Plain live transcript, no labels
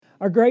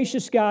Our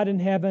gracious God in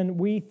heaven,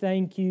 we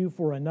thank you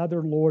for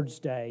another Lord's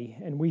Day,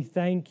 and we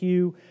thank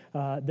you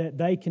that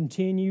they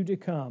continue to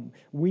come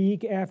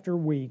week after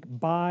week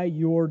by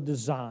your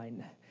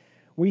design.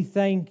 We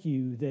thank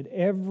you that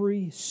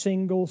every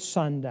single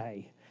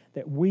Sunday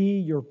that we,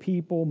 your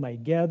people, may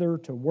gather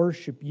to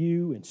worship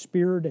you in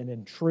spirit and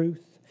in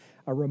truth,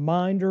 a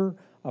reminder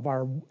of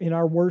in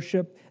our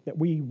worship that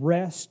we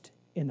rest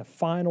in the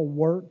final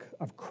work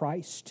of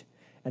Christ,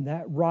 and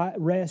that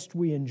rest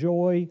we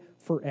enjoy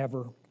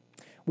forever.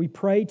 We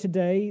pray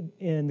today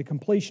in the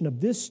completion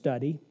of this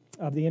study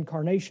of the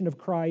incarnation of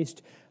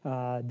Christ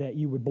that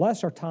you would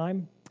bless our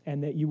time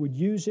and that you would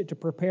use it to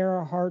prepare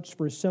our hearts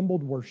for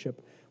assembled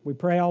worship. We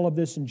pray all of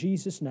this in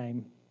Jesus'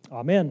 name.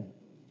 Amen.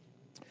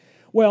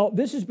 Well,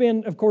 this has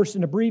been, of course,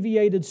 an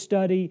abbreviated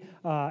study.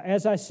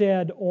 As I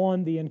said,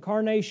 on the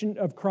incarnation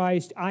of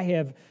Christ, I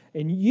have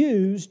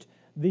used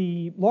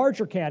the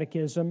larger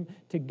catechism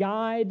to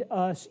guide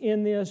us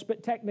in this,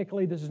 but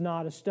technically this is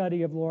not a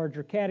study of the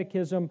larger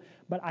catechism.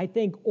 But I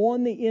think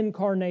on the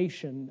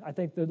incarnation, I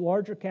think the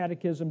larger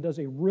catechism does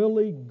a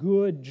really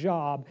good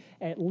job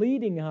at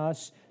leading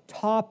us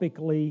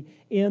topically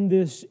in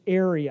this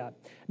area.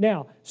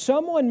 Now,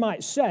 someone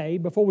might say,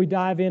 before we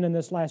dive in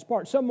this last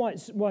part, someone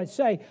might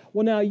say,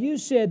 well, now you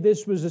said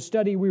this was a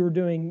study we were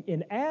doing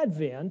in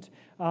Advent,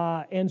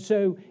 and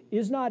so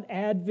is not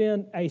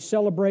Advent a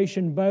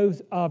celebration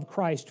both of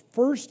Christ's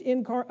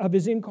of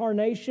His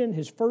incarnation,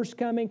 His first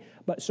coming,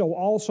 but so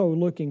also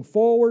looking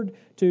forward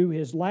to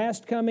His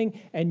last coming?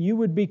 And you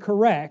would be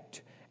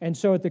correct. And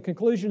so at the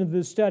conclusion of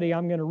this study,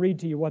 I'm going to read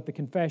to you what the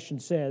confession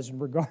says in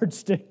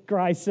regards to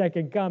Christ's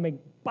second coming.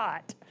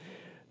 But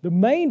the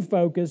main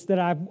focus that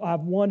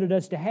I've wanted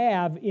us to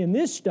have in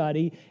this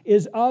study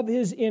is of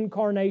His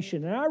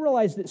incarnation. And I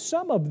realize that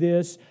some of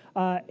this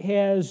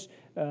has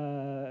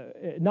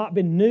not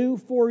been new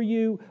for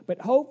you,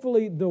 but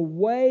hopefully the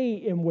way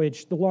in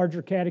which the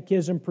larger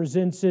catechism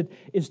presents it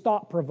is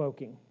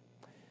thought-provoking.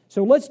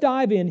 So let's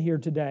dive in here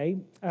today,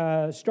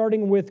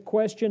 starting with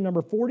question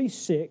number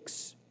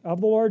 46 of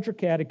the larger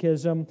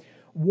catechism.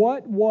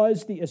 What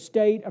was the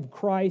estate of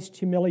Christ's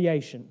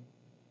humiliation?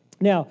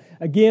 Now,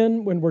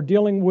 again, when we're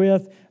dealing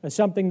with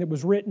something that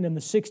was written in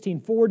the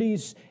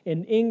 1640s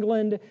in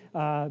England,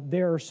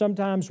 there are some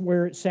times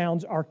where it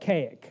sounds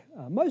archaic.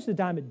 Most of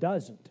the time it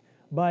doesn't.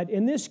 But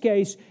in this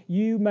case,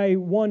 you may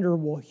wonder,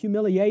 well,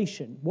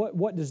 humiliation,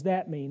 what does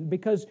that mean?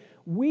 Because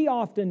we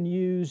often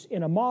use,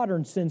 in a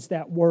modern sense,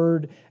 that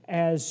word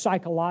as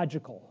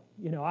psychological.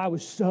 You know, I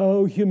was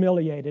so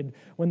humiliated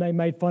when they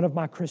made fun of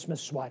my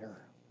Christmas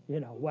sweater.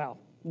 Well,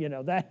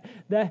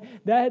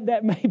 that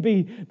may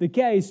be the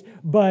case,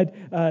 but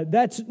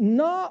that's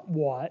not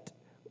what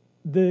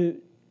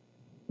the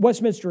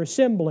Westminster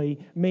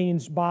Assembly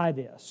means by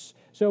this.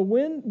 So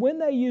when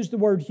they use the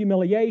word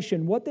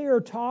humiliation, what they are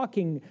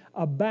talking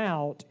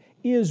about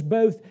is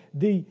both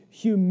the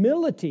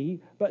humility,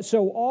 but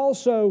so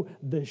also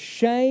the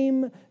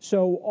shame,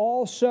 so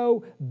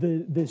also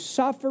the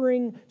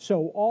suffering,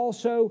 so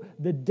also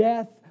the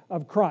death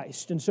of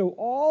Christ. And so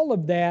all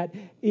of that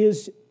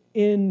is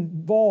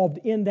involved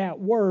in that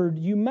word.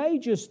 You may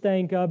just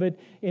think of it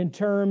in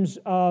terms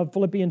of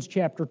Philippians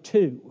chapter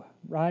 2,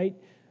 right?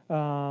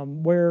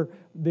 Where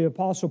the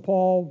Apostle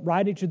Paul,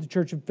 writing to the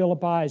church of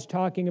Philippi, is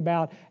talking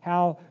about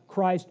how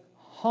Christ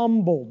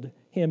humbled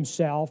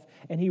Himself,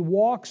 and He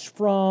walks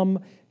from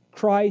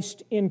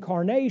Christ's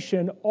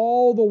incarnation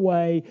all the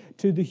way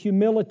to the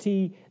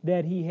humility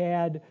that He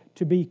had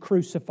to be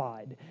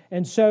crucified.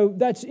 And so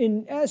that's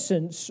in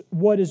essence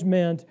what is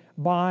meant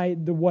by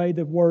the way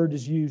the word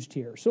is used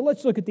here. So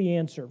let's look at the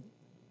answer.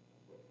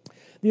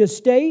 The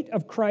estate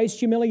of Christ's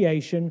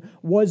humiliation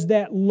was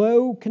that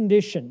low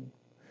condition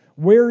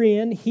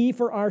wherein He,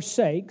 for our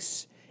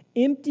sakes,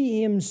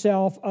 emptied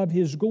Himself of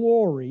His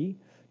glory,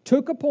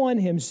 took upon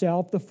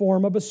Himself the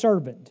form of a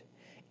servant.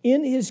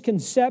 In His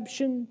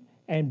conception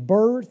and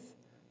birth,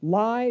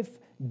 life,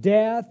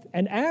 death,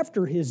 and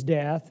after His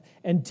death,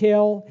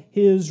 until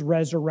His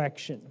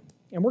resurrection.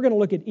 And we're going to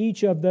look at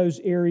each of those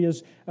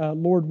areas,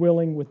 Lord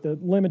willing, with the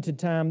limited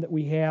time that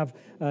we have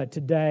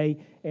today.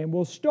 And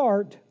we'll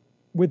start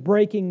with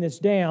breaking this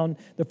down.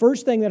 The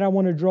first thing that I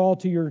want to draw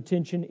to your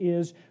attention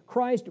is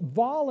Christ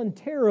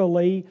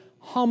voluntarily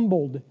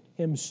humbled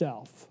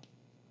Himself.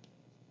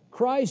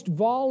 Christ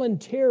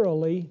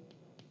voluntarily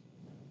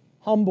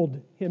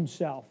humbled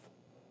Himself.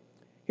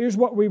 Here's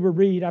what we would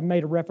read. I've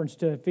made a reference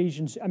to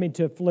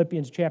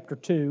Philippians chapter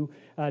 2.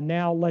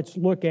 Now let's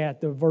look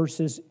at the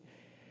verses.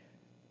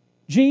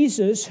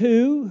 Jesus,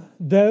 who,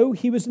 though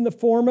He was in the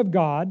form of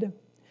God,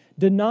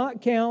 did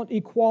not count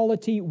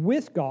equality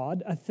with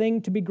God a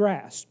thing to be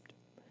grasped,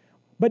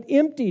 but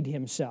emptied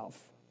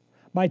Himself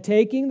by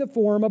taking the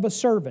form of a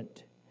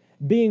servant,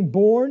 being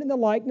born in the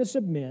likeness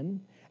of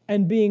men,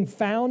 and being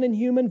found in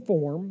human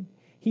form,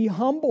 He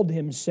humbled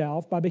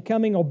Himself by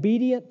becoming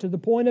obedient to the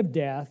point of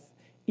death,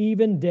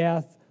 even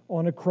death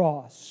on a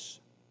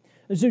cross.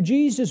 And so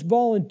Jesus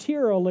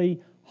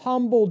voluntarily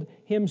humbled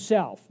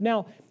Himself.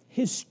 Now,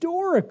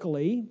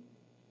 historically,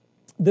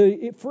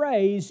 the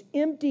phrase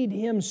emptied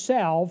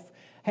Himself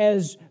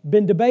has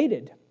been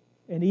debated.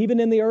 And even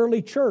in the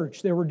early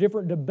church, there were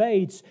different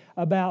debates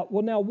about,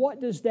 well, now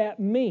what does that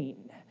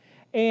mean?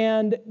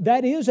 And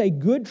that is a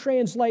good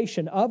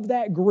translation of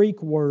that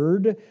Greek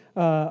word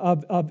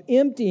of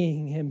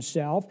emptying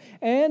himself.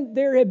 And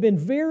there have been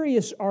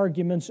various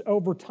arguments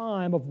over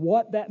time of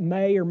what that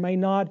may or may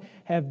not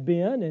have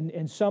been.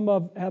 And some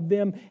of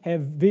them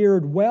have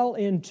veered well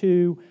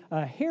into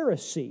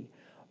heresy.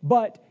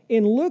 But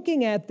in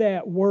looking at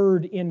that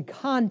word in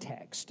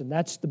context, and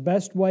that's the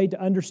best way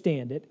to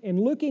understand it, in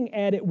looking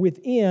at it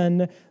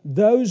within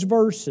those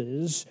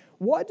verses,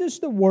 what does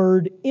the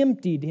word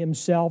emptied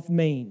himself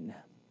mean?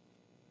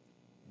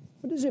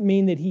 What does it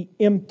mean that he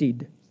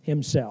emptied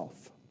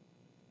himself?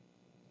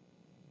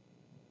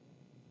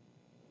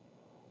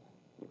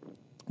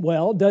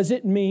 Well, does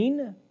it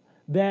mean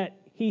that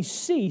he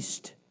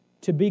ceased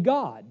to be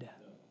God?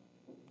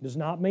 Does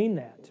not mean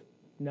that.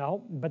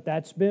 No, but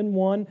that's been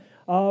one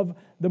of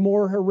the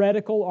more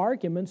heretical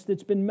arguments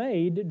that's been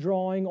made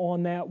drawing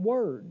on that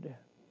word.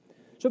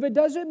 So if it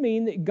doesn't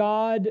mean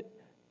that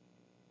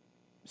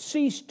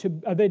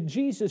that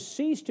Jesus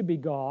ceased to be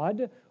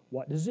God,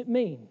 what does it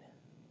mean?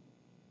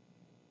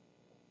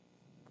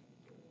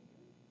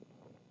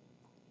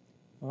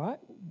 All right.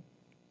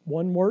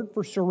 One word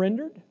for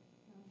surrendered.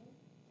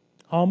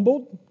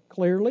 Humbled,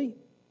 clearly.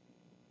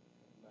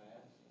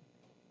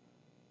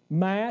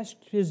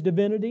 Masked his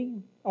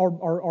divinity.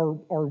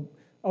 Or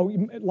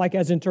like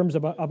as in terms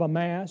of a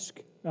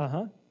mask.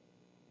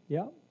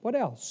 Yeah. What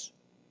else?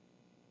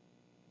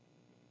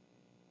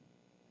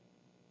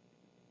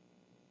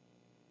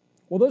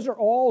 Well, those are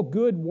all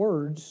good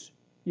words.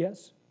 Yes?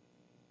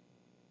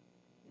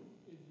 Is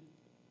it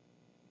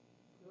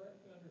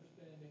correct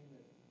understanding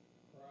that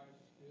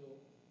Christ still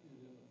is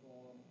in the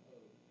form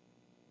of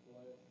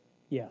flesh?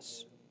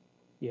 Yes.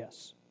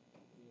 Yes.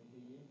 And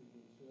he emptied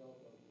himself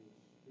of his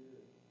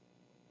spirit.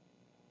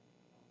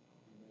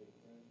 He made a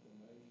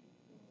transformation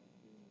from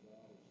being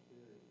God of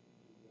spirit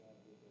to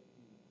God with a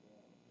human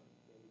form.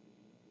 David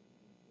emptied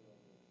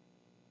himself of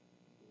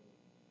the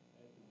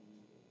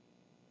attributes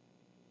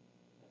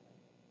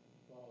of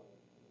Father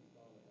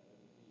had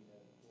as he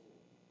had before.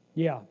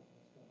 Yeah.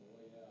 That's kind of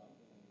way out.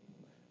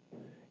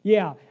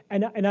 Yeah,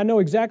 and I know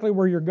exactly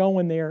where you're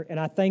going there, and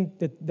I think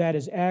that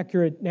is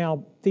accurate.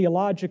 Now,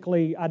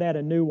 theologically, I'd add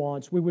a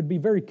nuance. We would be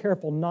very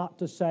careful not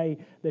to say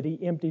that he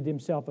emptied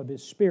himself of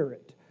his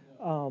spirit.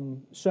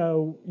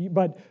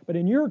 But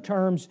in your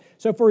terms,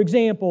 so for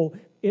example,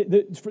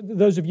 for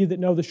those of you that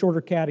know the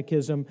Shorter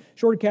Catechism,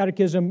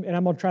 and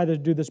I'm going to try to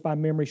do this by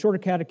memory, Shorter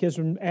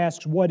Catechism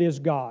asks, what is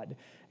God?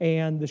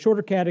 And the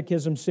Shorter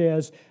Catechism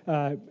says,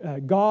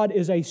 God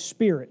is a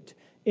spirit,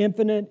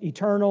 infinite,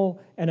 eternal,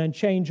 and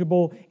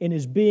unchangeable in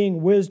His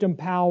being, wisdom,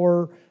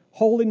 power,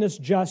 holiness,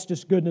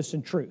 justice, goodness,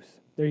 and truth.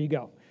 There you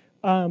go.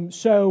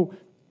 So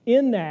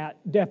in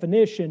that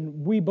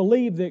definition, we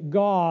believe that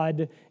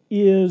God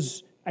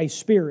is a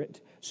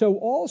spirit. So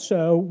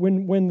also,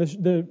 when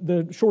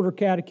the Shorter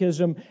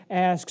Catechism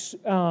asks,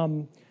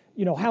 how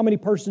many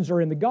persons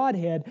are in the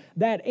Godhead,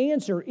 that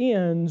answer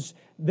begins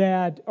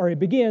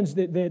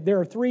that there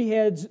are three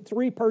heads,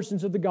 three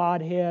persons of the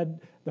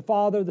Godhead, the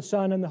Father, the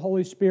Son, and the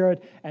Holy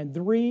Spirit, and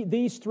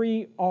these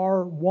three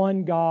are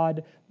one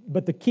God,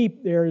 but the key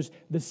there is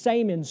the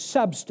same in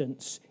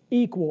substance,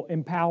 equal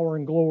in power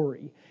and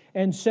glory.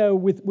 And so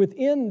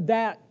within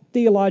that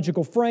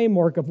theological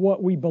framework of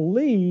what we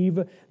believe,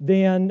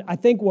 then I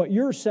think what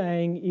you're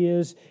saying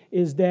is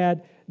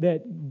that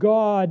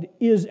God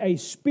is a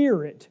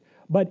spirit,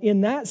 but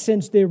in that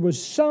sense there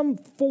was some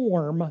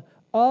form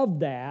of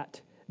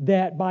that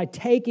by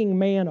taking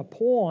man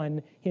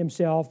upon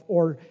himself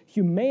or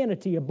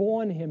humanity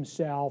upon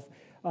himself,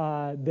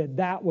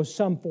 that was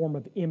some form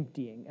of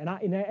emptying. And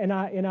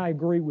I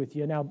agree with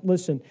you. Now,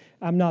 listen,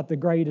 I'm not the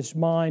greatest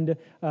mind,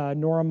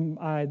 nor am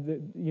I,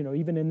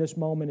 even in this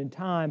moment in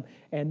time.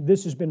 And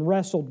this has been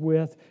wrestled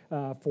with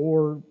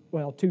for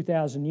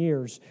 2,000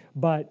 years.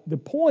 But the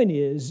point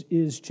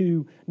is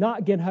to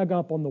not get hung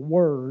up on the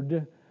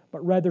word,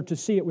 but rather to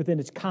see it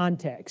within its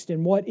context.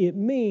 And what it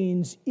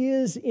means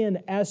is,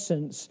 in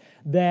essence,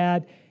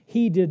 that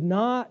He did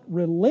not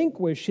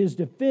relinquish His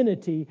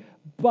divinity,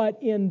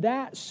 but in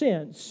that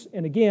sense,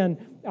 and again,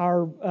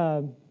 our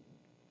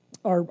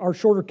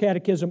Shorter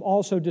Catechism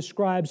also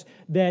describes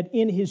that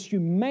in His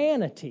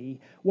humanity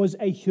was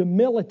a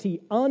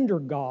humility under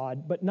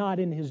God, but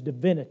not in His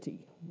divinity,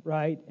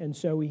 right? And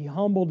so He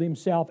humbled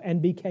Himself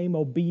and became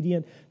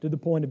obedient to the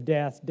point of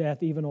death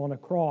even on a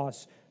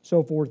cross,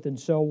 so forth and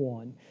so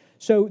on.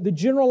 So the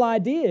general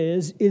idea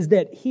is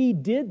that He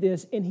did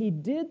this, and He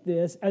did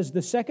this as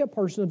the second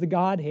person of the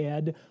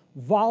Godhead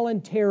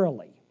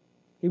voluntarily.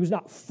 He was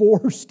not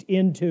forced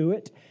into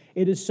it.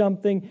 It is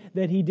something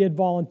that He did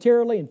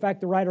voluntarily. In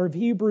fact, the writer of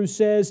Hebrews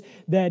says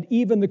that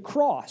even the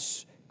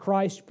cross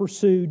Christ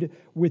pursued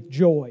with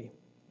joy.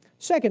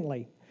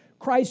 Secondly,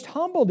 Christ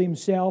humbled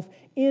Himself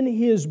in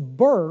His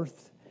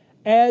birth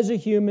as a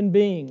human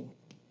being.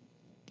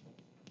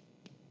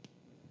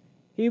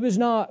 He was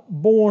not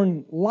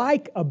born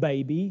like a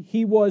baby.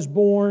 He was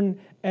born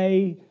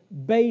a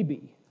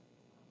baby.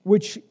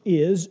 which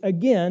is,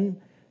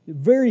 again,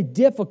 very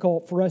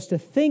difficult for us to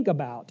think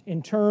about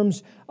in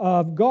terms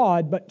of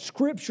God, but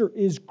Scripture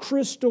is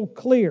crystal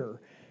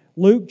clear.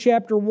 Luke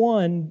chapter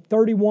 1,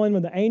 31,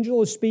 when the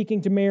angel is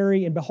speaking to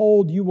Mary, and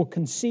behold, you will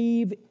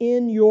conceive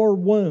in your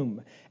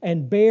womb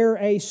and bear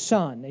a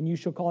son, and you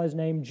shall call his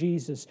name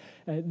Jesus.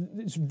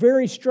 It's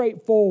very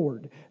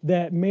straightforward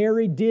that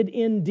Mary did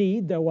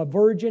indeed, though a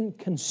virgin,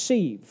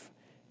 conceive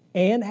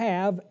and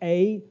have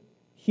a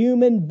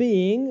human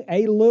being,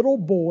 a little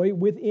boy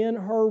within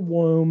her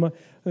womb,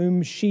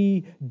 whom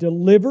she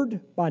delivered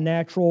by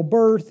natural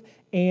birth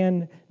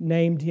and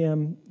named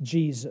him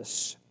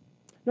Jesus.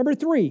 Number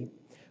 3,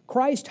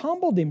 Christ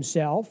humbled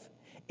Himself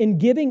in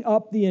giving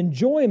up the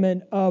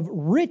enjoyment of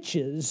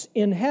riches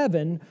in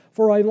heaven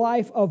for a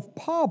life of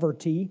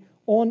poverty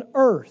on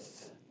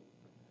earth.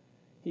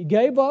 He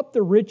gave up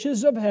the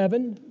riches of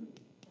heaven,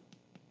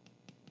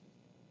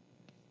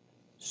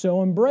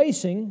 so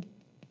embracing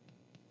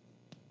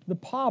the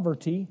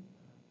poverty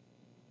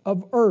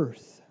of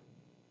earth.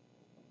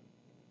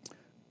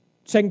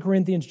 2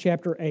 Corinthians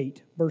chapter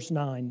 8, verse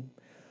 9.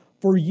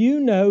 For you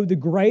know the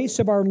grace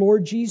of our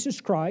Lord Jesus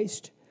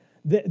Christ,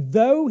 that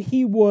though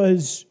He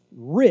was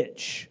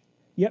rich,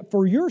 yet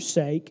for your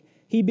sake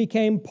He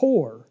became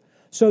poor,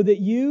 so that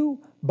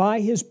you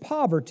by His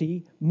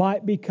poverty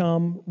might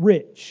become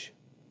rich.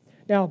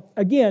 Now,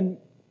 again,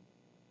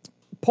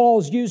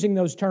 Paul's using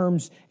those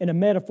terms in a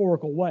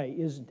metaphorical way,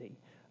 isn't he?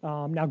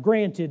 Now,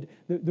 granted,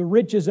 the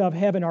riches of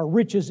heaven are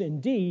riches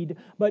indeed,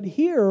 but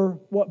here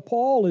what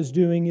Paul is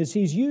doing is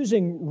he's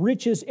using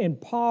riches and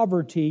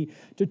poverty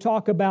to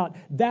talk about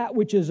that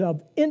which is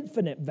of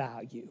infinite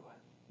value.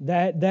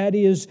 That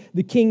is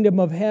the kingdom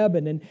of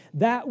heaven, and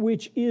that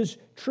which is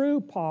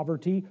true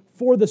poverty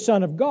for the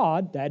Son of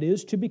God, that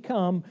is to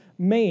become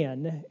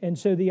man. And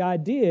so the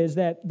idea is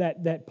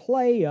that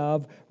play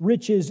of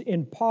riches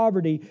and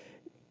poverty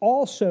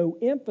also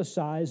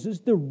emphasizes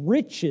the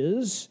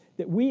riches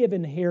that we have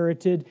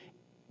inherited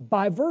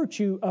by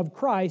virtue of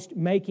Christ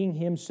making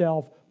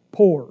Himself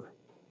poor.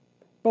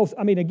 Both,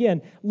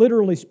 again,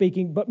 literally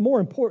speaking, but more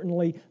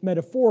importantly,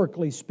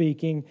 metaphorically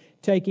speaking,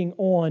 taking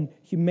on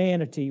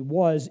humanity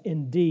was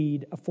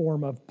indeed a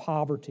form of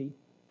poverty.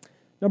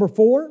 Number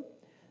 4,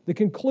 the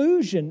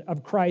conclusion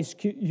of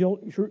Christ's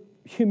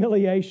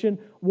humiliation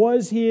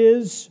was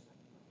His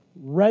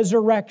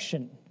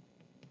resurrection.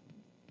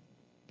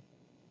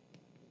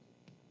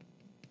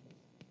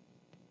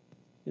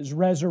 His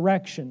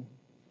resurrection.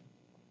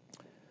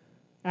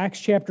 Acts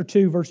chapter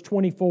 2, verse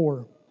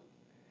 24.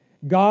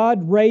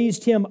 God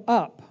raised Him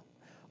up,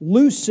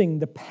 loosing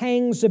the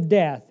pangs of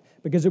death,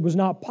 because it was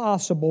not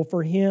possible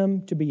for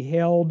Him to be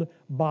held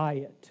by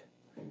it.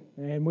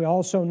 And we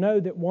also know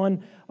that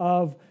one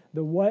of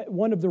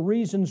the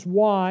reasons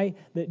why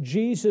that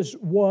Jesus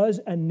was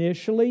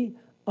initially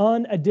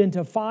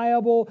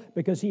unidentifiable,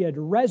 because He had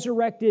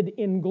resurrected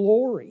in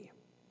glory.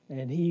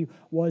 And He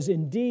was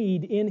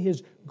indeed in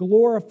His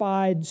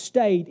glorified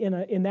state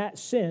in that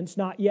sense,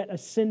 not yet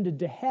ascended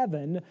to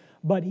heaven,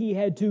 but He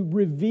had to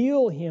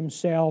reveal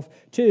Himself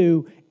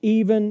to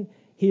even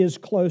His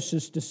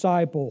closest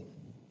disciple.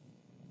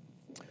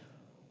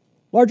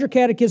 Larger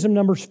Catechism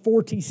numbers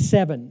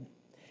 47.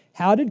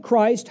 How did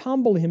Christ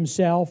humble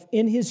Himself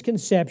in His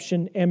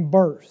conception and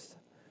birth?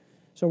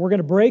 So we're going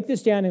to break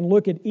this down and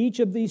look at each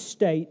of these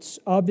states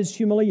of His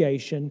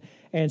humiliation,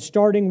 and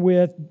starting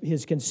with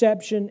His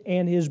conception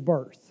and His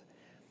birth.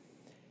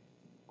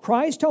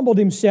 Christ humbled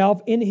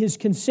Himself in His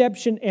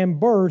conception and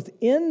birth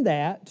in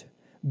that,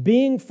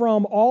 being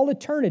from all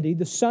eternity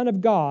the Son of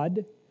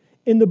God,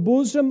 in the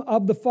bosom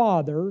of the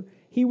Father,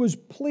 He was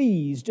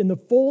pleased in the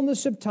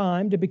fullness of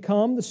time to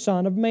become the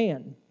Son of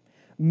Man,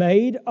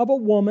 made of a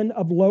woman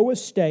of low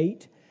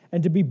estate,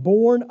 and to be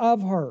born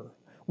of her,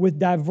 with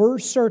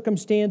diverse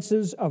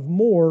circumstances of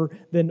more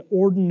than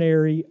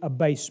ordinary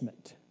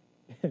abasement.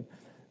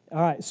 All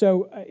right,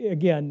 so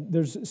again,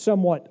 there's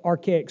somewhat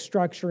archaic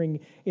structuring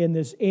in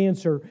this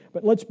answer,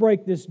 but let's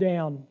break this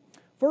down.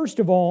 First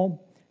of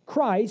all,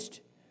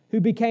 Christ,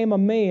 who became a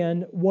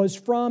man, was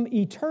from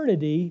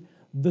eternity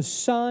the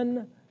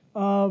Son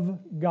of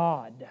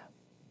God.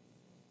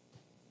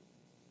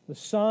 The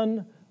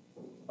Son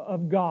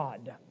of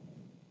God.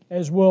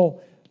 As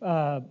we'll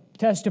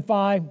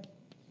testify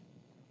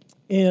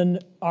in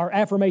our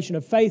affirmation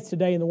of faith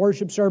today in the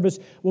worship service,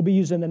 we'll be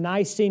using the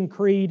Nicene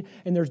Creed,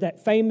 and there's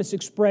that famous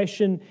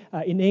expression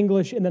in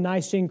English in the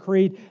Nicene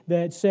Creed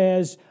that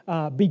says,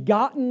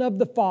 begotten of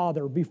the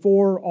Father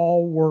before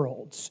all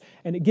worlds.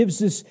 And it gives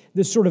this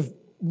sort of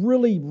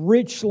really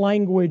rich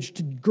language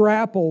to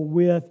grapple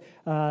with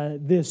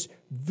this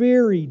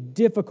very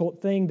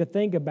difficult thing to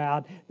think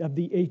about of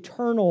the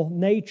eternal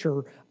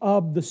nature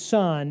of the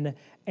Son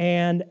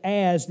and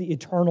as the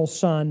eternal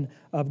Son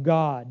of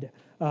God.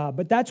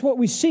 But that's what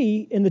we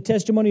see in the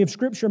testimony of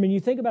Scripture. You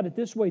think about it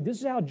this way. This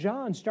is how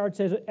John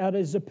starts out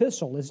his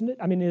epistle, isn't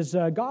it? His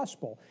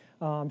gospel.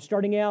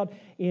 Starting out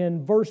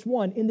in verse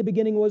 1, in the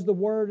beginning was the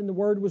Word, and the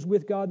Word was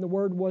with God, and the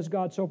Word was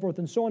God, so forth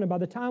and so on. And by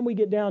the time we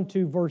get down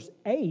to verse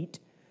 8,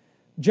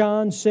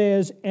 John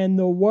says, and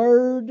the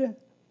Word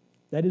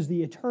that is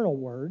the eternal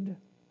Word,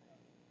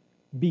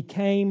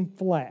 became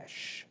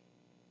flesh.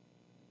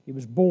 He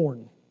was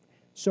born.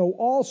 So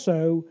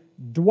also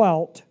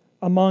dwelt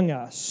among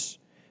us.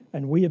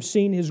 And we have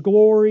seen His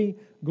glory,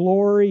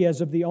 glory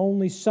as of the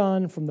only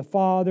Son from the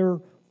Father,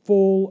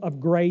 full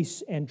of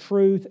grace and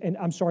truth. And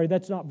I'm sorry,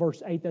 that's not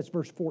verse 8, that's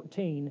verse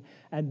 14.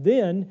 And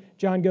then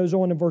John goes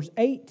on in verse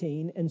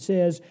 18 and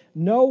says,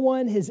 no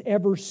one has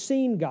ever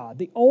seen God,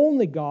 the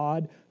only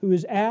God who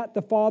is at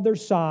the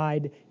Father's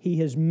side. He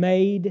has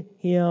made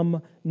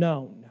Him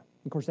known.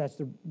 Of course, that's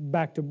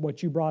back to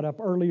what you brought up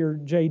earlier,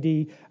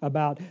 J.D.,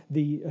 about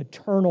the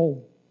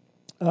eternal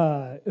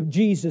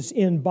Jesus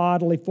in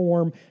bodily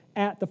form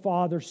at the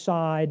Father's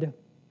side,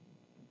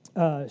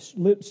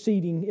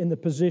 seated in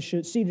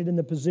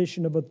the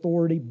position of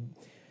authority,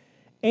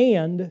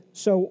 and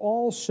so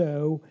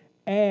also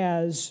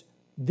as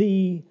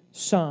the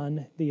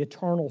Son, the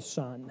eternal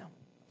Son.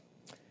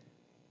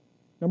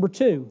 Number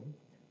 2,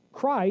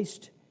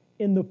 Christ,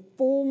 in the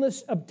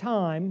fullness of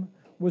time,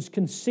 was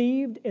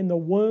conceived in the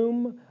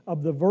womb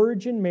of the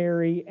Virgin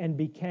Mary and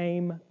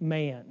became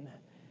man.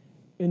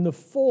 In the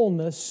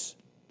fullness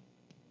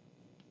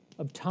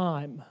of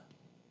time.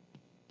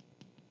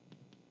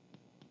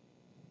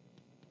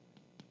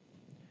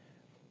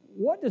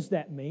 What does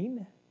that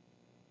mean?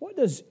 What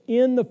does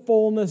in the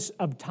fullness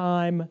of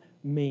time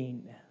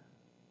mean?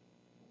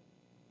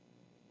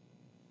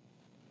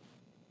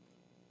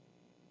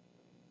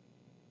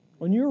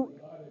 When you're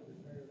God had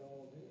prepared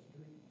all of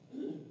history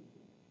to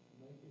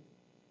make it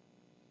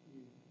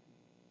the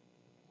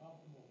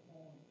optimal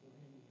point for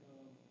Him to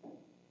come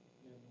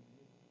and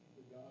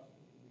the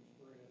gospel to be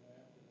spread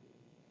after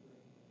His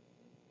resurrection.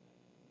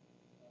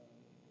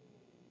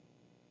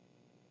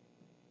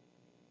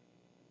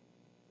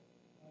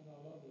 And I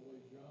love the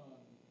way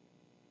John,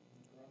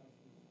 when Christ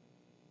was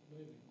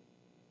living,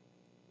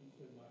 he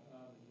said, my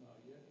time is not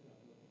yet come,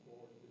 looking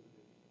forward to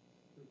His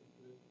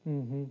crucifixion.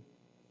 mm-hmm,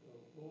 So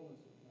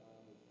fullness of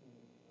time is when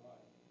it's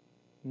right.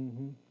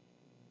 mm-hmm.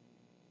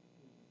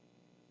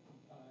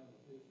 Time of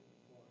history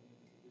for Him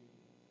to be.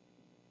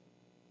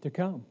 To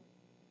come.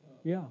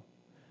 Yeah.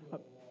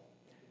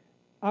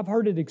 I've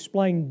heard it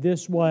explained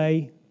this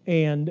way,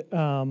 and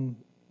of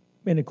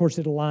course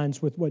it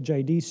aligns with what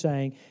J.D.'s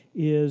saying,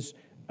 is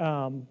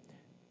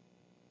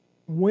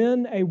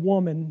when a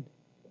woman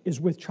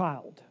is with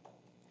child,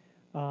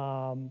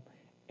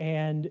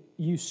 and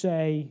you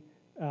say,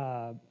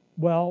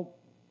 well,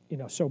 you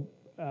know, so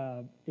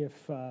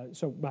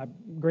so my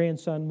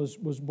grandson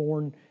was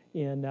born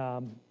in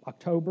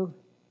October,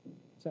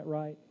 is that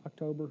right?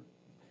 October?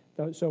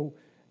 So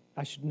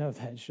I should know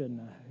that,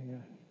 shouldn't I?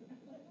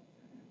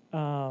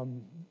 Yeah.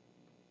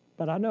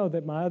 But I know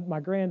that my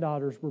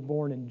granddaughters were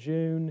born in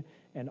June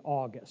and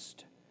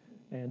August,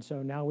 and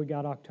so now we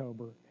got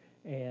October.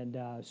 And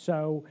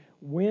so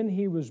when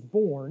he was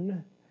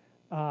born,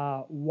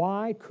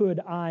 why could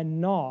I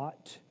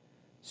not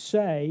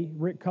say,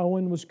 Rick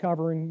Cohen was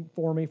covering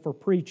for me for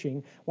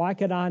preaching, why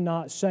could I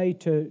not say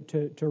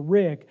to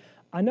Rick,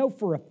 I know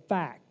for a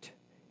fact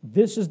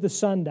this is the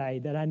Sunday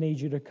that I need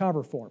you to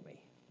cover for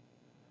me?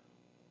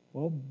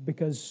 Well,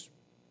 because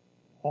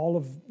all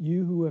of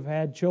you who have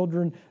had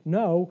children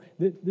know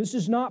that this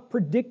is not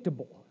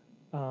predictable.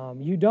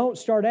 You don't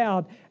start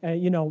out,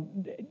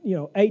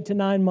 8 to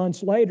 9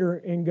 months later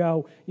and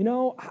go,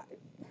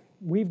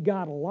 we've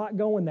got a lot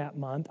going that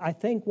month. I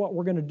think what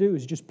we're going to do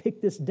is just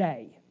pick this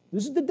day.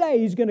 This is the day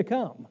he's going to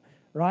come,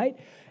 right?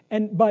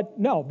 But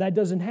no, that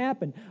doesn't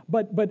happen.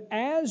 But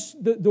as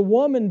the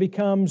woman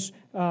becomes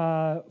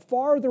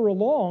farther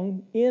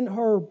along in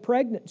her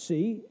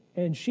pregnancy,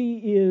 and she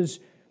is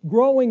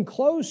growing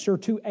closer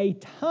to a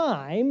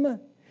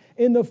time,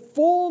 in the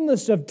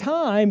fullness of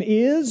time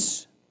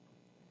is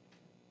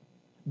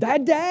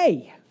that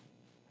day.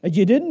 And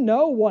you didn't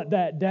know what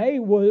that day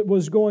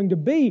was going to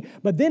be,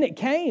 but then it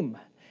came,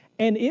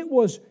 and it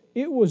was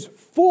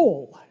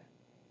full.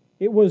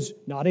 It was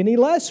not any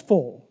less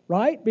full,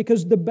 right?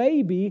 Because the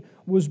baby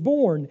was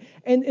born.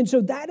 And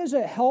so that is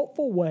a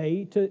helpful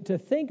way to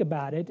think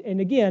about it.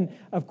 And again,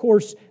 of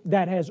course,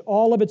 that has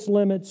all of its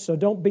limits, so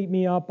don't beat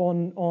me up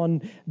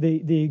on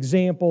the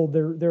example.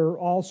 There are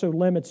also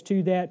limits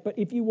to that. But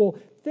if you will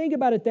think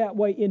about it that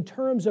way in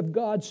terms of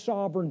God's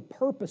sovereign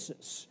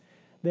purposes,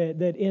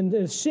 that in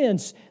a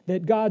sense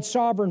that God's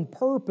sovereign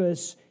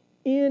purpose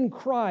in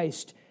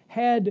Christ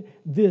had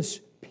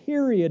this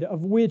period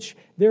of which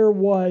there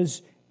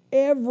was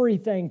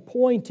everything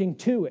pointing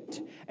to it.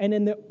 And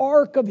in the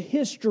arc of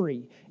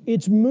history,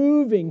 it's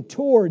moving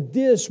toward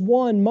this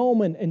one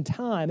moment in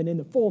time. And in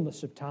the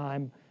fullness of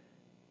time,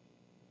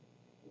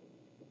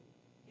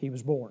 He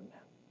was born.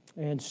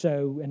 And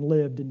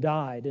lived and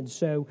died. And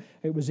so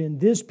it was in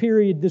this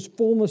period, this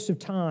fullness of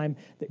time,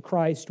 that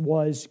Christ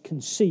was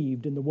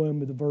conceived in the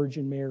womb of the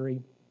Virgin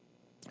Mary.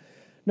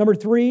 Number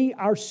 3,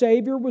 our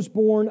Savior was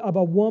born of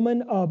a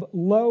woman of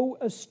low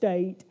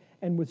estate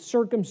and with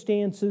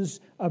circumstances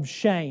of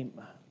shame.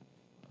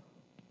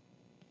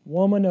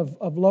 Woman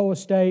of low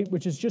estate,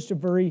 which is just a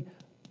very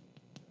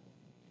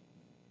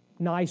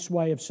nice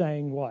way of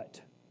saying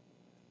what?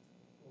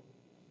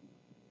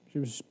 She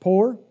was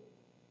poor.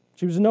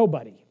 She was a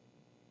nobody.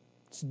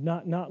 It's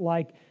not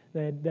like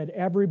that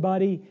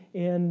everybody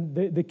in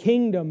the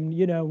kingdom,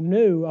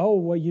 knew, oh,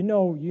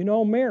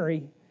 well,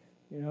 Mary,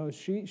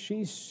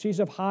 she's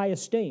of high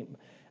esteem.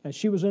 And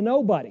she was a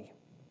nobody.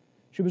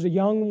 She was a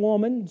young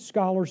woman,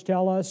 scholars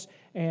tell us,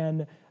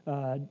 and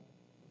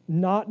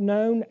not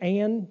known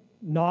and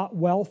not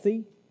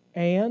wealthy,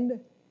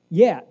 and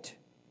yet,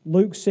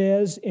 Luke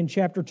says in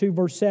chapter 2,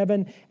 verse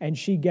 7, and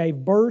she gave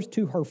birth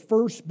to her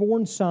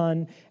firstborn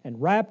son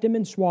and wrapped him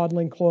in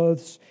swaddling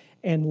clothes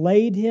and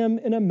laid him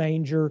in a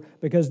manger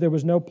because there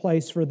was no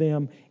place for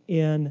them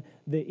in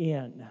the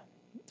inn.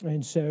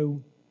 And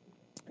so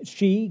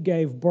she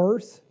gave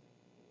birth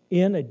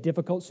in a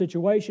difficult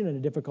situation, in a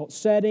difficult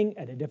setting,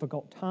 at a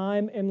difficult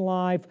time in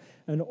life,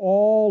 and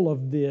all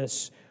of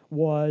this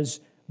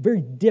was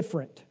very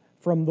different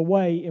from the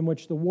way in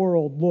which the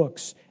world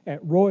looks at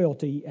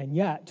royalty, and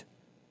yet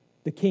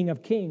the King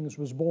of Kings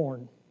was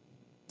born.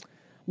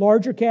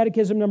 Larger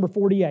Catechism number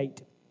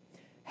 48.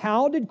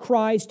 How did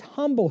Christ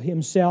humble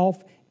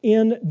Himself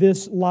in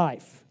this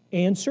life?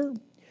 Answer: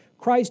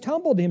 Christ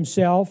humbled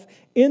Himself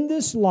in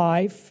His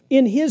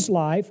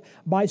life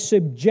by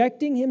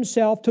subjecting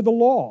Himself to the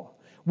law,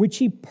 which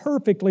He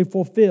perfectly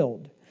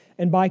fulfilled,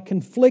 and by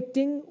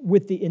conflicting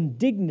with the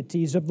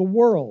indignities of the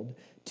world,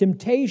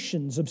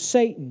 temptations of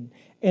Satan,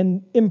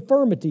 and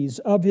infirmities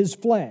of His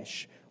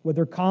flesh,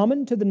 whether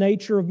common to the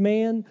nature of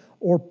man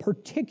or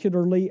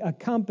particularly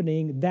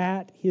accompanying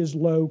that His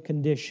low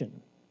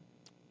condition.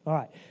 All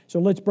right, so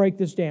let's break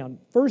this down.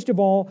 First of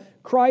all,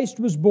 Christ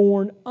was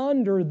born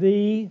under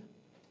the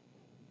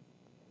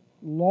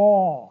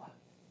law.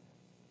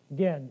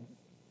 Again,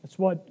 that's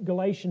what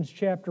Galatians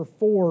chapter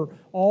 4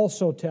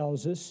 also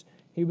tells us.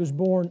 He was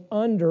born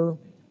under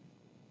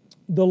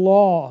the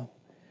law.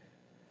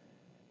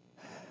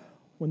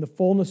 When the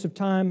fullness of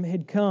time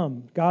had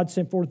come, God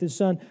sent forth His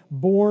Son,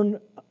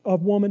 born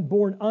of woman,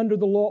 born under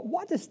the law.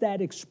 What does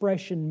that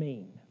expression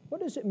mean?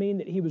 What does it mean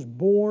that He was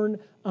born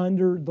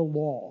under the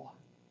law?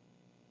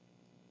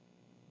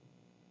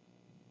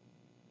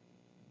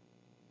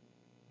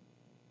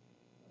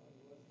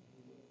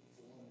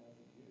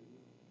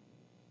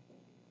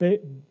 The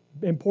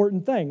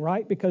important thing,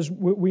 right? Because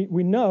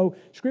we know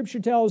Scripture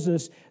tells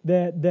us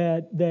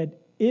that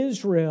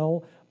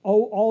Israel,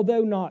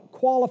 although not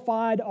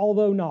qualified,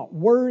 although not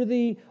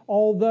worthy,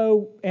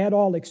 although at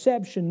all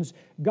exceptions,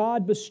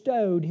 God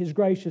bestowed His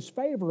gracious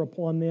favor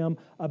upon them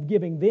of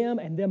giving them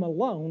and them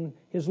alone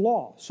His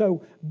law.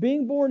 So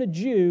being born a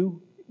Jew,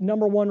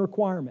 number one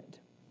requirement.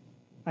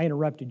 I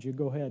interrupted you.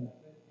 Go ahead.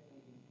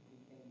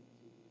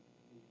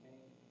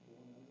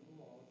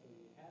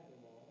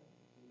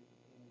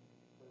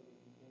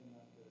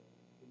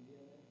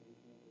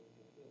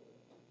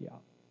 Yeah.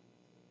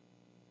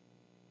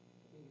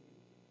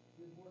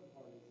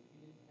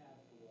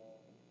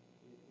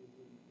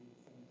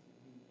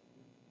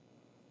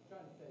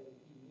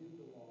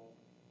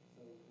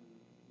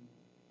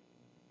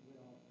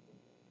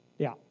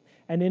 Yeah.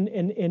 And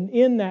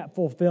in that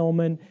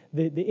fulfillment,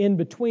 the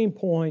in-between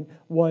point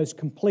was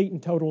complete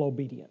and total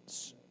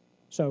obedience.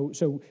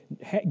 So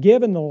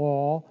given the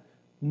law,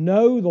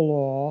 know the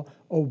law,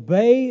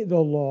 obey the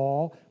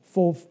law,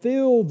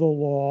 fulfill the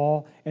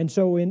law, and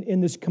so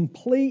in this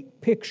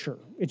complete picture,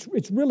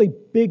 it's really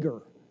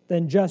bigger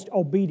than just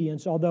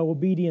obedience, although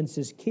obedience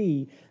is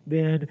key.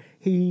 Then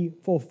He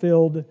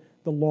fulfilled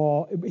the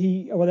law.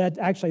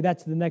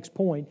 That's the next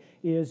point,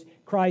 is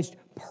Christ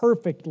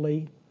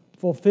perfectly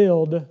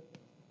fulfilled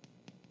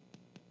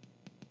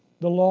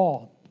the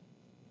law.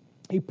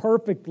 He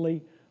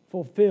perfectly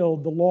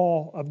fulfilled the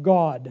law of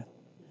God.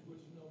 Which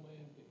no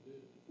man can do.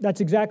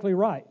 That's exactly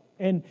right.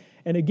 And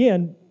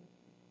again,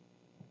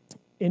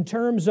 in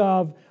terms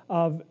of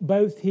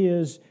both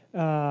his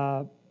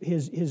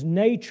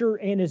nature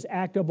and His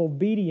act of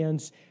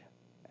obedience,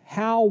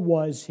 how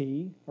was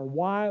He, or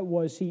why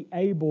was He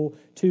able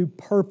to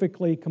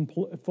perfectly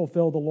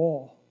fulfill the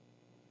law?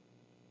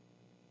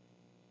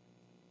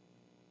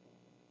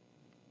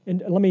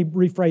 And let me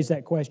rephrase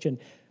that question.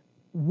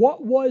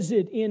 What was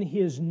it in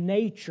His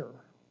nature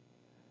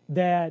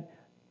that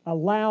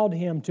allowed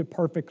Him to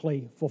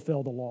perfectly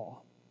fulfill the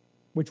law,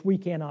 which we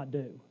cannot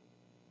do?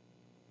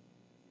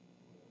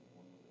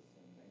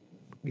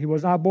 He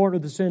was not born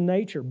of the sin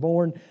nature,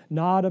 born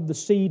not of the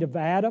seed of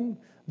Adam,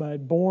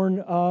 but born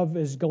of,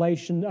 as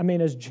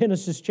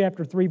Genesis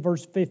chapter 3,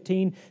 verse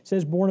 15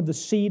 says, born of the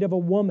seed of a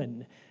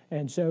woman.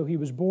 And so He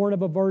was born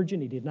of a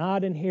virgin. He did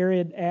not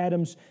inherit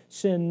Adam's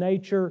sin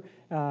nature.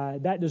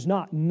 That does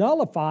not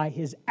nullify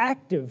His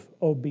active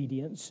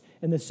obedience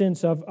in the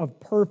sense of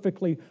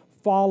perfectly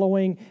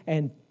following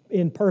and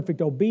in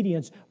perfect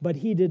obedience, but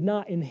He did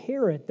not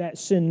inherit that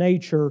sin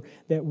nature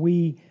that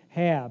we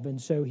have.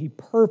 And so He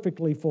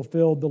perfectly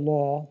fulfilled the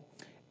law.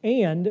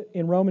 And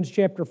in Romans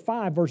chapter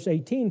 5, verse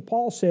 18,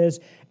 Paul says,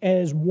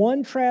 as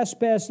one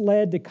trespass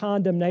led to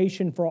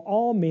condemnation for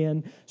all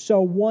men, so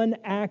one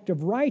act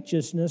of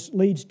righteousness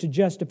leads to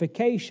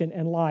justification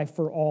and life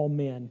for all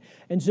men.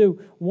 And so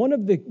one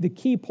of the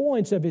key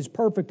points of his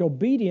perfect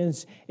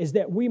obedience is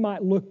that we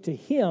might look to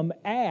him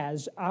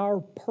as our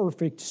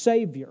perfect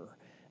Savior.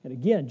 And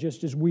again,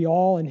 just as we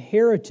all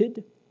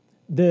inherited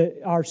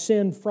our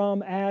sin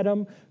from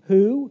Adam,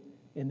 who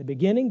in the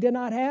beginning did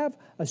not have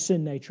a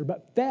sin nature,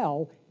 but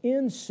fell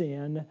in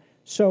sin,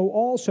 so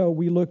also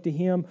we look to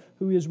him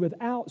who is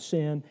without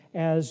sin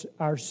as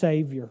our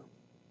Savior.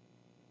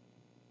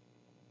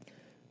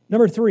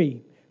 Number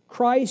 3,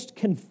 Christ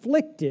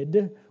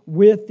conflicted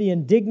with the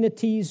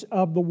indignities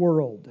of the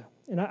world.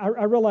 And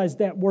I realize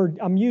that word,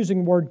 I'm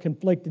using the word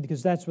conflicted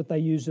because that's what they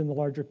use in the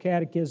larger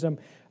catechism.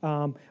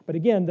 But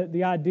again,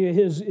 the idea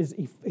is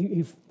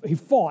he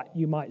fought,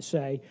 you might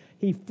say.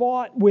 He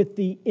fought with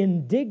the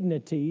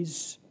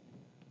indignities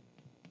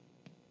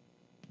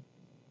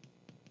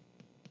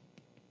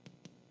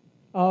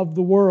of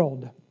the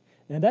world.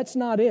 And that's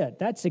not it.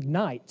 That's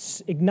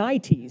ignites.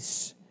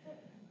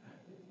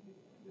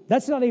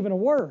 That's not even a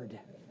word.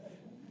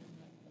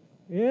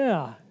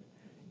 Yeah.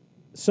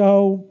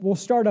 So we'll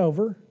start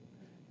over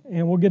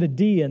and we'll get a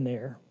D in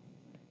there.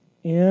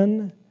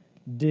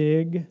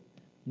 Indignities.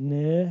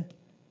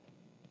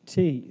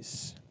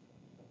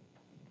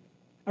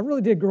 I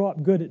really did grow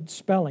up good at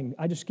spelling.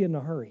 I just get in a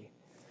hurry.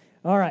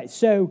 All right,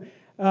 so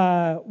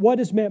what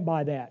is meant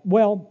by that?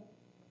 Well,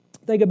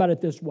 think about it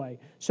this way.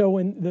 So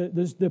in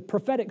the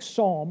prophetic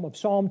psalm of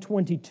Psalm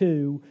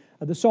 22,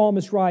 the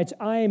psalmist writes,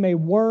 I am a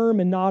worm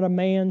and not a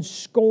man,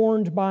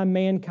 scorned by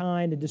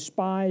mankind and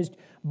despised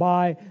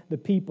by the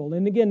people.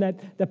 And again,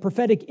 that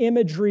prophetic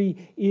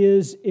imagery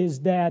is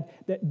that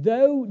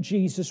though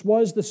Jesus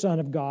was the Son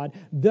of God,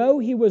 though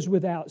he was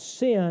without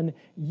sin,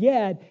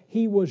 yet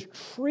he was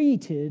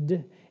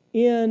treated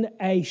in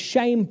a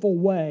shameful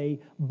way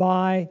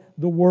by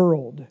the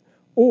world.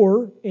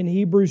 Or in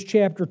Hebrews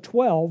chapter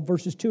 12,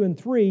 verses 2 and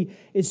 3,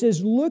 it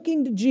says,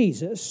 looking to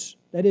Jesus,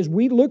 that is,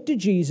 we look to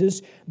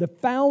Jesus, the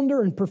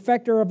founder and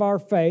perfecter of our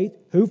faith,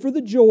 who for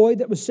the joy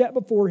that was set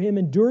before him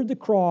endured the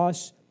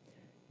cross,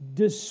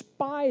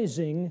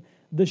 despising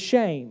the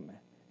shame,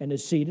 and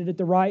is seated at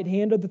the right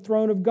hand of the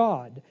throne of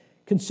God.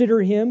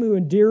 Consider him who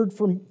endured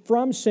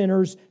from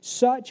sinners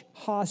such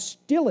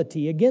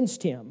hostility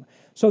against him,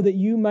 so that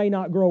you may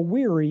not grow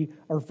weary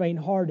or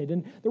faint-hearted.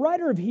 And the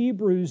writer of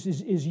Hebrews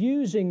is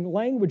using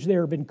language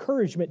there of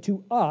encouragement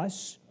to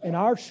us in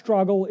our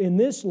struggle in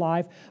this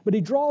life, but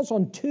he draws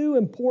on two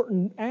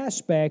important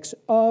aspects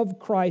of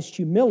Christ's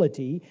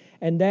humility,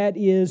 and that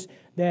is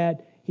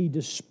that he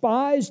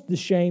despised the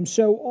shame,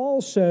 so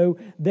also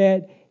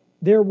that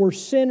there were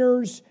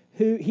sinners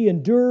who he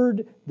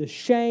endured the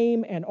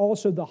shame and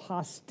also the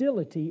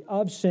hostility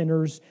of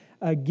sinners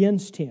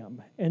against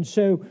him. And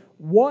so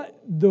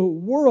what the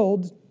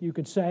world, you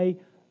could say,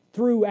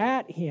 threw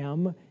at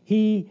him,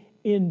 he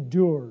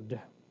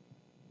endured.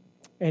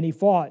 And he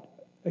fought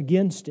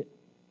against it.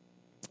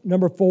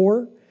 Number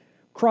 4,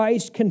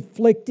 Christ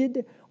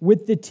conflicted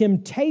with the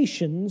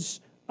temptations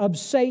of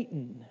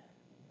Satan.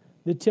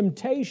 The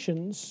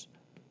temptations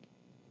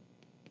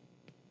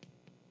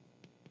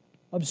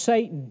of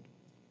Satan.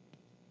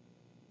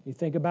 You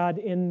think about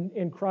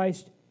in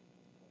Christ's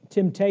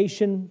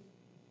temptation,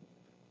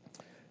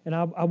 and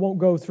I won't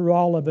go through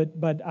all of it,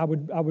 but I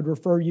would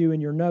refer you in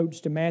your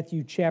notes to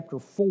Matthew chapter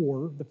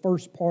 4, the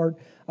first part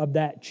of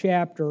that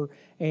chapter,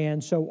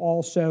 and so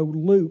also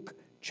Luke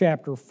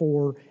chapter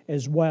 4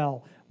 as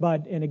well.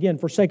 And again,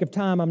 for sake of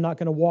time, I'm not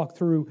going to walk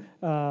through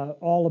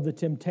all of the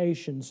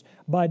temptations.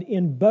 But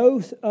in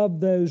both of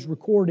those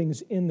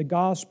recordings in the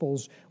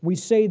Gospels, we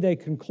say they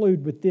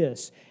conclude with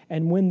this: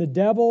 and when the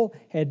devil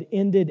had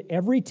ended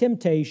every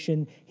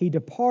temptation, he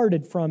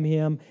departed from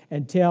him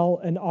until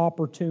an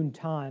opportune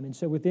time. And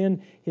so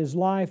within his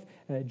life,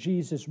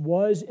 Jesus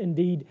was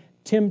indeed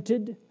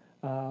tempted.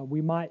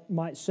 We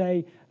might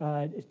say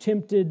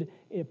tempted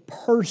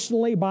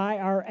personally by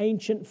our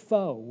ancient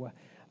foe.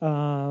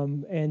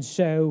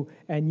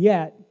 And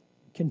yet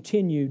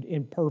continued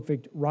in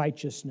perfect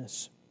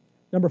righteousness.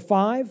 Number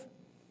 5,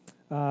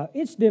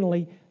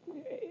 incidentally,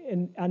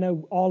 and I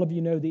know all of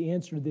you know the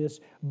answer to this,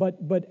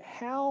 but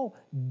how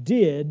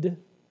did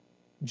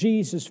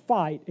Jesus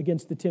fight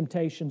against the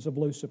temptations of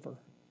Lucifer?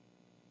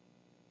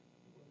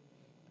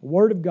 The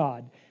Word of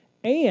God.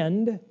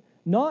 And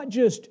not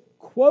just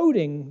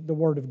quoting the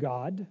Word of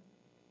God,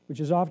 which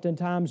is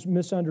oftentimes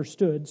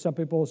misunderstood. Some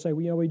people will say,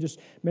 well, we just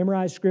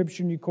memorize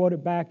Scripture and you quote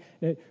it back.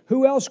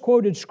 Who else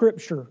quoted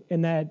Scripture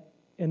in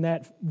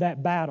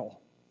that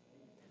battle?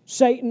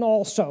 Satan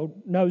also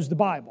knows the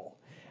Bible.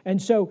 And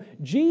so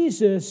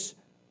Jesus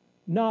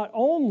not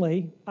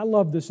only, I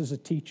love this as a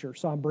teacher,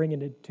 so I'm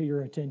bringing it to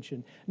your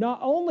attention, not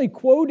only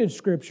quoted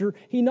Scripture,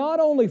 he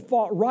not only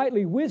fought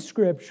rightly with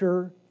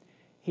Scripture,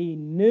 he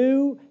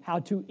knew how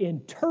to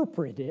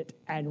interpret it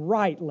and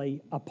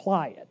rightly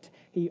apply it.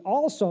 he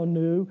also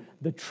knew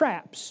the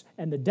traps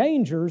and the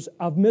dangers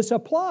of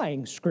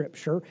misapplying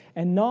Scripture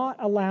and not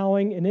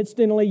allowing, and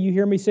incidentally, you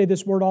hear me say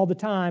this word all the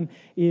time,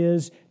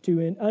 is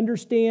to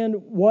understand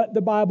what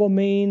the Bible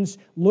means,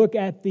 look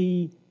at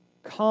the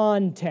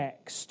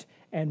context.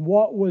 And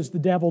what was the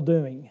devil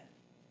doing?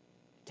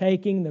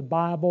 Taking the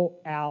Bible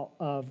out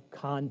of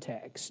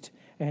context.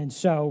 And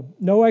so,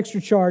 no extra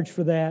charge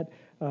for that,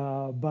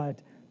 but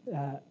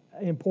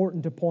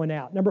important to point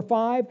out. Number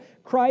 5,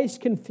 Christ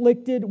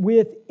conflicted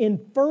with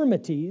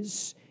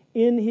infirmities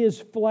in His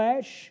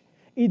flesh,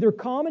 either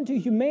common to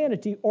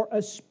humanity or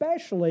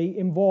especially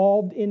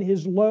involved in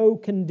His low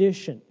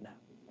condition.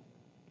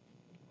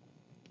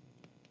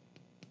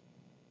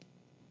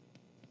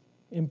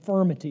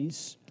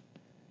 Infirmities.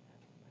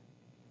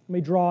 Let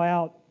me draw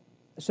out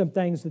some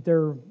things that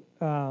they're,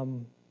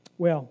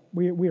 we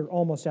are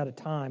almost out of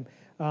time.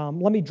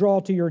 Let me draw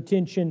to your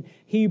attention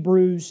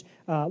Hebrews.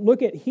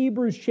 Look at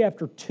Hebrews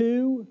chapter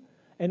 2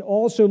 and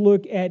also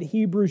look at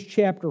Hebrews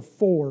chapter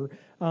 4.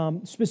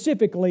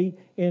 Specifically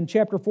in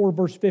chapter 4,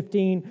 verse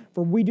 15,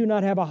 for we do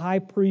not have a high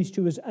priest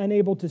who is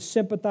unable to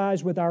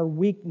sympathize with our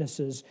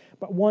weaknesses,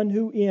 but one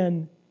who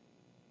in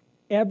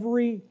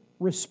every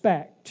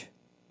respect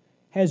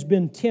has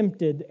been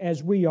tempted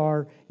as we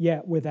are,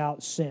 yet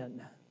without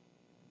sin.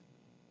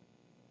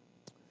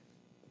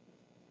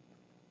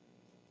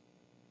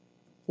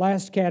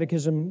 Last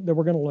catechism that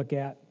we're going to look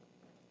at,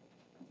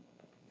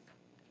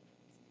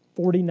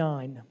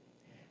 49.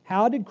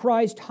 How did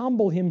Christ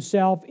humble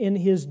Himself in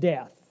His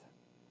death?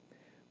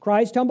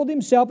 Christ humbled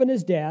Himself in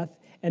His death,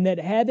 and that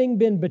having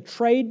been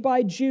betrayed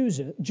by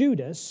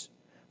Judas,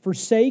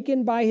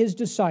 forsaken by His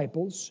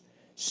disciples,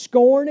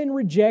 scorned and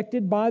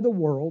rejected by the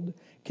world,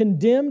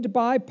 condemned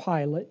by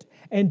Pilate,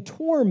 and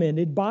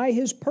tormented by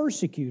His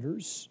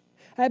persecutors,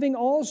 having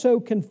also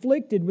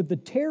conflicted with the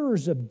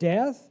terrors of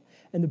death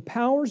and the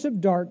powers of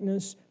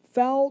darkness,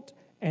 felt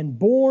and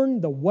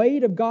borne the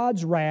weight of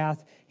God's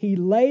wrath, He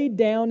laid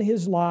down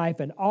His life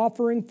an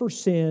offering for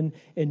sin,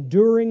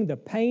 enduring the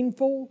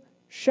painful,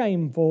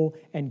 shameful,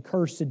 and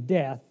cursed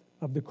death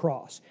of the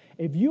cross.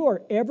 If you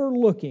are ever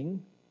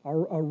looking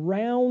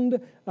around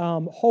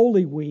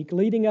Holy Week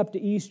leading up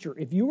to Easter,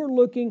 if you are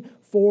looking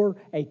for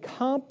a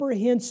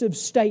comprehensive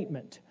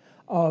statement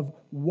of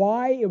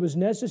why it was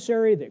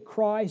necessary that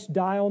Christ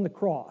die on the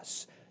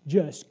cross,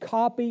 just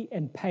copy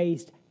and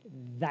paste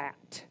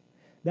that.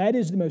 That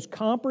is the most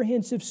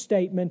comprehensive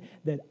statement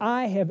that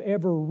I have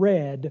ever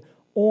read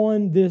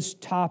on this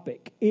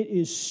topic. It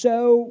is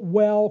so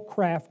well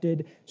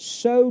crafted,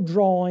 so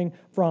drawing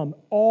from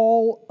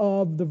all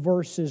of the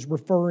verses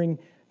referring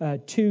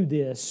to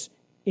this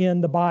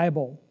in the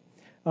Bible.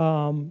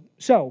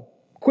 So,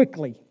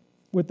 quickly,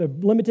 with the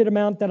limited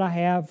amount that I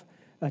have,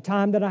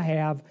 time that I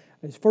have,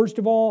 is first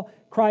of all,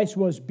 Christ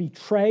was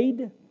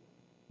betrayed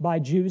by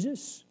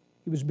Judas.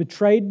 He was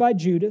betrayed by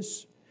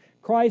Judas.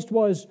 Christ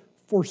was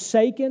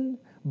forsaken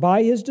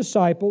by His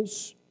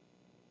disciples.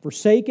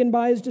 Forsaken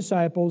by His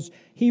disciples.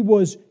 He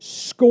was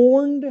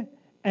scorned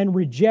and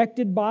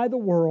rejected by the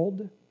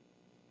world.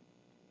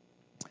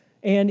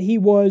 And He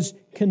was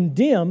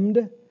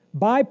condemned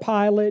by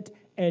Pilate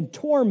and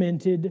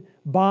tormented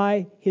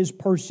by His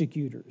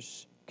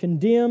persecutors.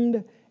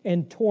 Condemned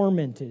and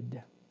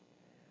tormented.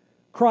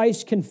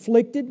 Christ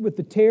conflicted with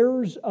the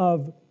terrors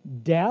of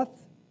death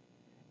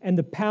and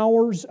the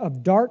powers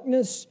of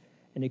darkness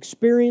and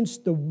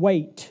experienced the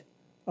weight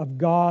of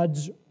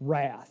God's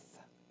wrath,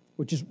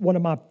 which is one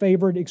of my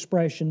favorite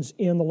expressions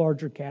in the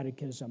larger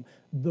catechism,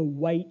 the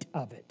weight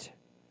of it.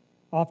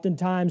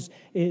 Oftentimes,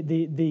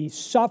 the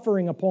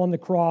suffering upon the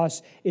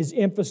cross is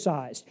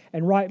emphasized,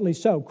 and rightly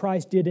so.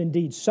 Christ did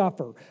indeed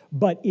suffer,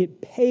 but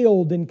it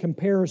paled in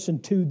comparison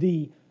to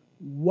the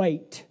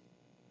weight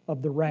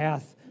of the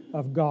wrath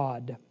of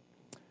God.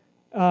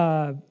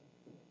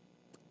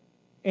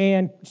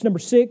 And number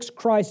 6,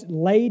 Christ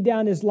laid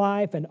down His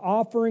life, an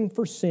offering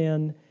for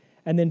sin.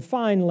 And then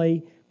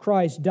finally,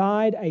 Christ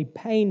died a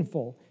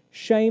painful,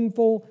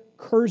 shameful,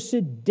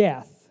 cursed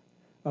death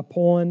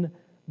upon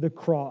the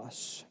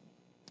cross.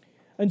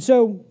 And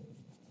so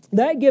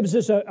that gives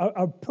us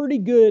a pretty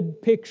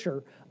good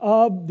picture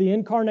of the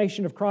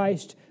incarnation of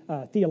Christ,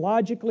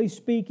 theologically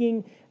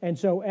speaking. And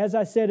so, as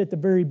I said at the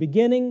very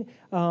beginning,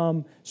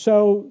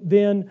 so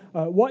then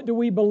what do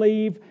we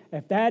believe?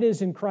 If that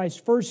is in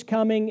Christ's first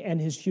coming and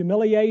His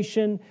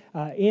humiliation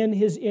in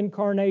His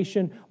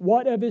incarnation,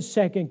 what of His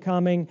second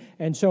coming?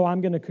 And so I'm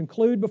going to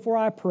conclude before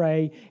I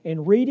pray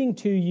in reading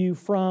to you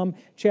from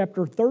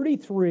chapter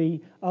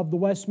 33 of the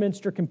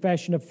Westminster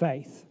Confession of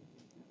Faith.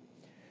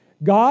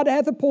 God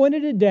hath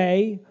appointed a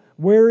day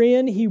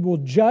wherein He will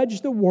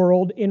judge the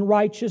world in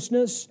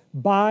righteousness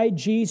by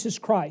Jesus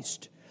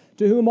Christ,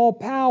 to whom all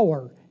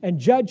power and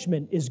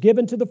judgment is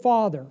given to the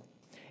Father,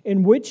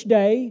 in which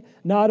day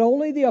not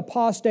only the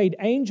apostate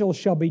angels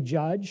shall be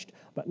judged,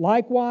 but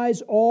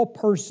likewise all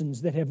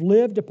persons that have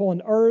lived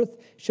upon earth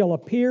shall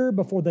appear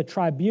before the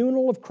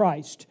tribunal of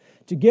Christ,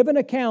 to give an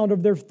account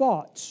of their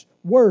thoughts,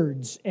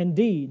 words, and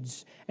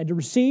deeds, and to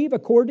receive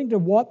according to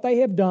what they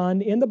have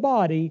done in the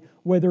body,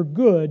 whether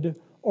good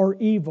or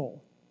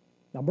evil.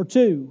 Number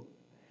 2,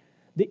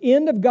 the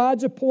end of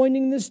God's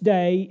appointing this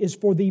day is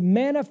for the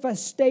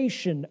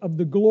manifestation of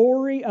the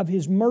glory of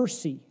His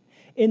mercy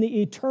in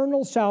the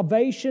eternal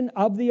salvation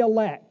of the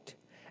elect,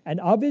 and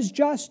of His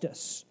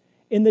justice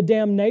in the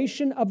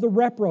damnation of the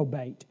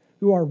reprobate,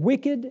 who are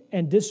wicked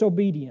and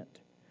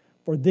disobedient.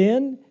 For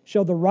then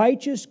shall the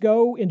righteous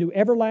go into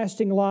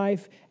everlasting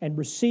life and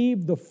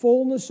receive the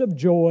fullness of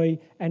joy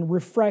and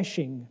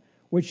refreshing,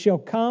 which shall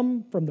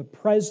come from the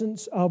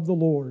presence of the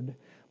Lord.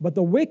 But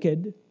the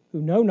wicked,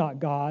 who know not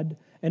God,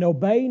 and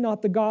obey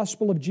not the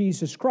gospel of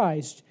Jesus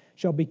Christ,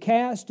 shall be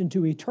cast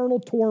into eternal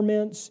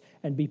torments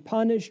and be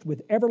punished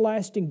with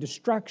everlasting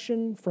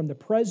destruction from the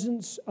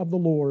presence of the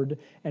Lord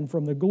and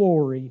from the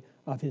glory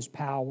of His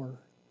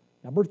power.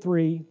 Number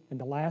 3, and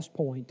the last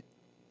point.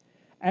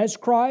 As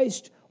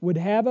Christ would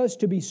have us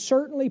to be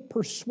certainly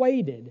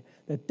persuaded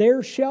that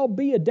there shall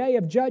be a day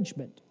of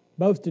judgment,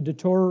 both to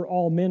deter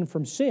all men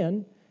from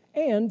sin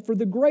and for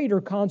the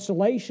greater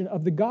consolation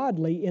of the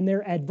godly in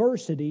their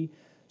adversity,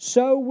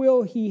 so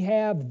will He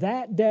have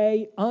that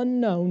day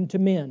unknown to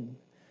men,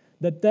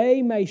 that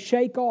they may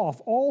shake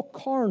off all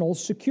carnal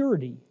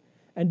security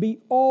and be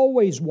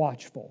always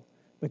watchful,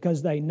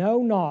 because they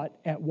know not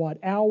at what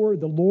hour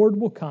the Lord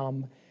will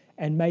come,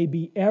 and may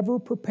be ever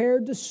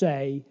prepared to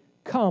say,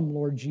 Come,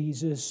 Lord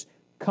Jesus,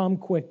 come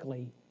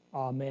quickly.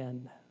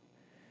 Amen.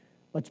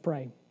 Let's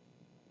pray.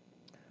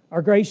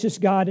 Our gracious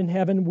God in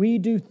heaven, we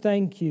do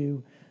thank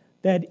You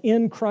that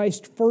in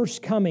Christ's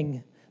first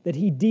coming, that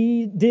He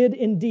did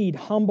indeed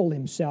humble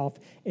Himself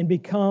and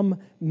become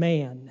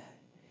man.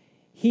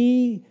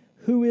 He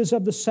who is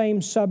of the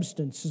same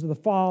substance as the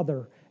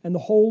Father and the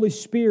Holy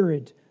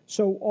Spirit,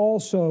 so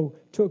also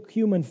took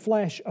human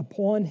flesh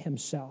upon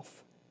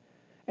Himself.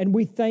 And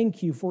we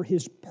thank You for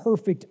His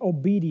perfect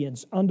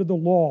obedience under the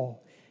law,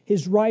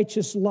 His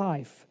righteous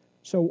life,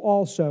 so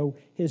also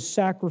His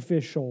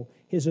sacrificial,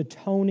 His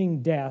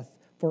atoning death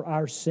for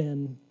our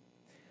sin.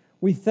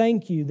 We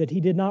thank You that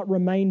He did not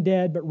remain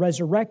dead, but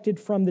resurrected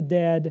from the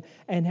dead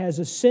and has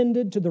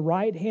ascended to the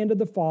right hand of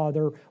the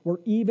Father, where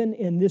even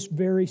in this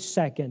very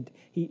second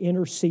He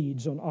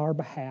intercedes on our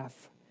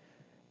behalf.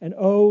 And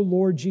oh,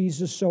 Lord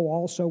Jesus, so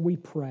also we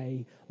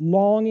pray,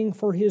 longing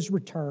for His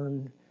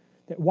return,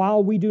 that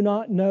while we do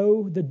not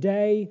know the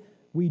day,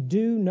 we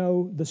do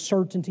know the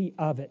certainty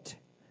of it.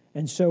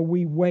 And so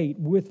we wait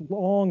with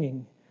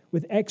longing,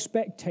 with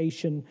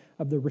expectation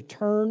of the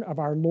return of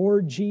our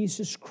Lord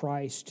Jesus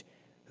Christ,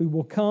 who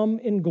will come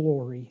in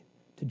glory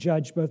to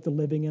judge both the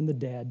living and the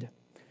dead.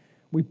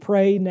 We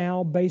pray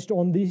now, based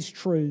on these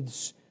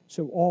truths,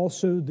 so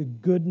also the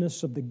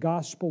goodness of the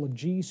gospel of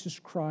Jesus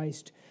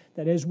Christ,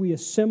 that as we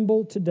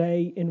assemble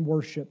today in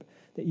worship,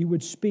 that You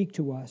would speak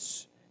to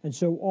us, and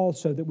so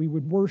also that we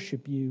would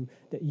worship You,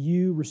 that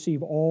You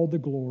receive all the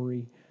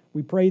glory.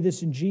 We pray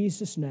this in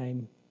Jesus'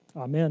 name.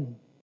 Amen.